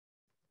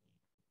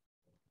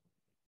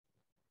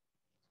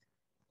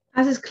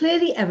As is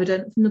clearly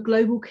evident from the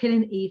global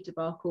Killing Eve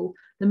debacle,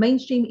 the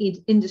mainstream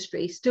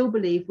industry still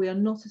believe we are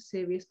not a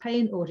serious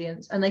paying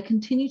audience, and they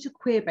continue to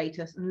queerbait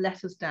us and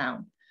let us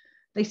down.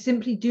 They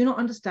simply do not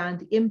understand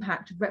the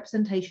impact of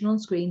representation on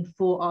screen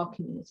for our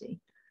community.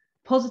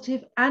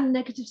 Positive and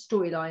negative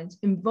storylines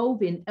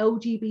involving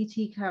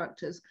LGBT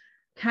characters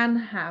can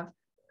have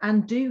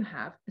and do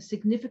have a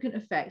significant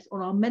effect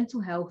on our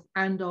mental health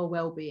and our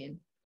well-being.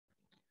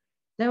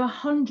 There are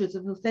hundreds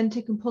of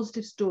authentic and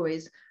positive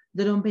stories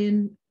that are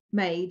being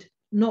made,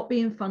 not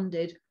being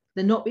funded,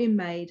 they're not being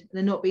made,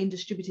 they're not being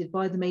distributed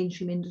by the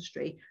mainstream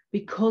industry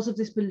because of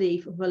this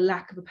belief of a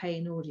lack of a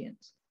paying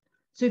audience.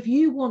 So if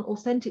you want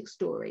authentic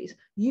stories,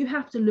 you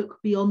have to look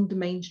beyond the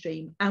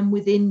mainstream and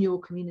within your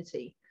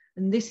community.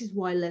 And this is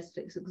why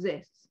Lesflicks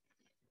exists.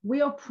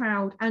 We are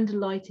proud and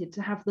delighted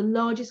to have the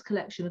largest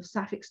collection of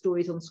sapphic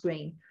stories on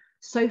screen.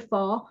 So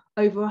far,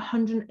 over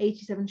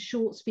 187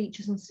 shorts,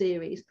 features and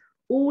series,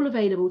 all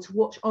available to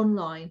watch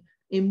online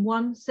in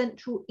one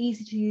central,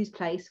 easy to use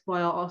place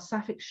via our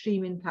sapphic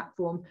streaming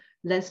platform,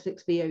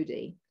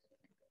 LesflicksVOD.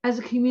 As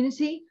a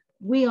community,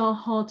 we are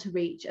hard to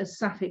reach as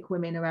sapphic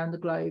women around the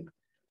globe.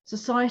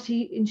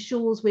 Society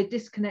ensures we're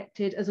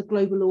disconnected as a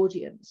global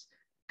audience.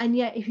 And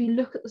yet, if you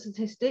look at the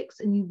statistics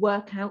and you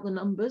work out the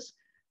numbers,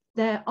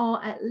 there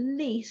are at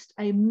least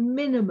a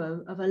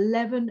minimum of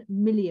 11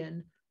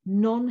 million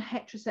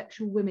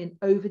non-heterosexual women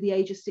over the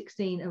age of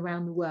 16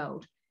 around the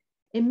world.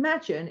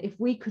 Imagine if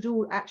we could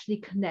all actually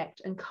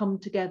connect and come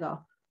together,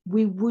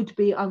 we would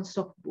be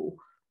unstoppable.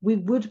 We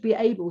would be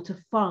able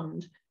to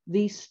fund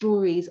these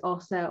stories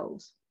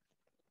ourselves.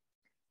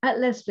 At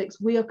Lesflicks,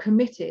 we are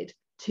committed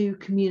to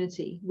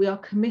community. We are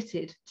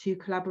committed to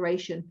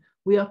collaboration.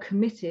 We are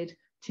committed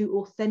to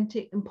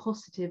authentic and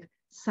positive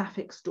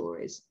sapphic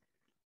stories.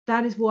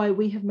 That is why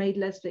we have made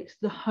Lesflicks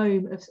the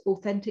home of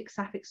authentic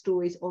sapphic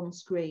stories on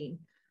screen.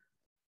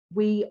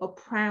 We are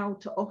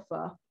proud to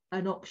offer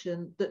an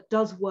option that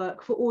does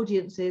work for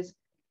audiences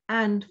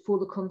and for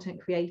the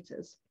content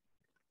creators.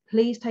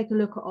 Please take a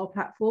look at our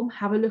platform,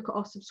 have a look at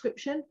our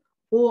subscription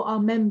or our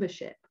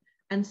membership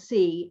and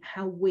see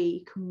how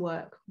we can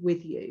work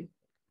with you.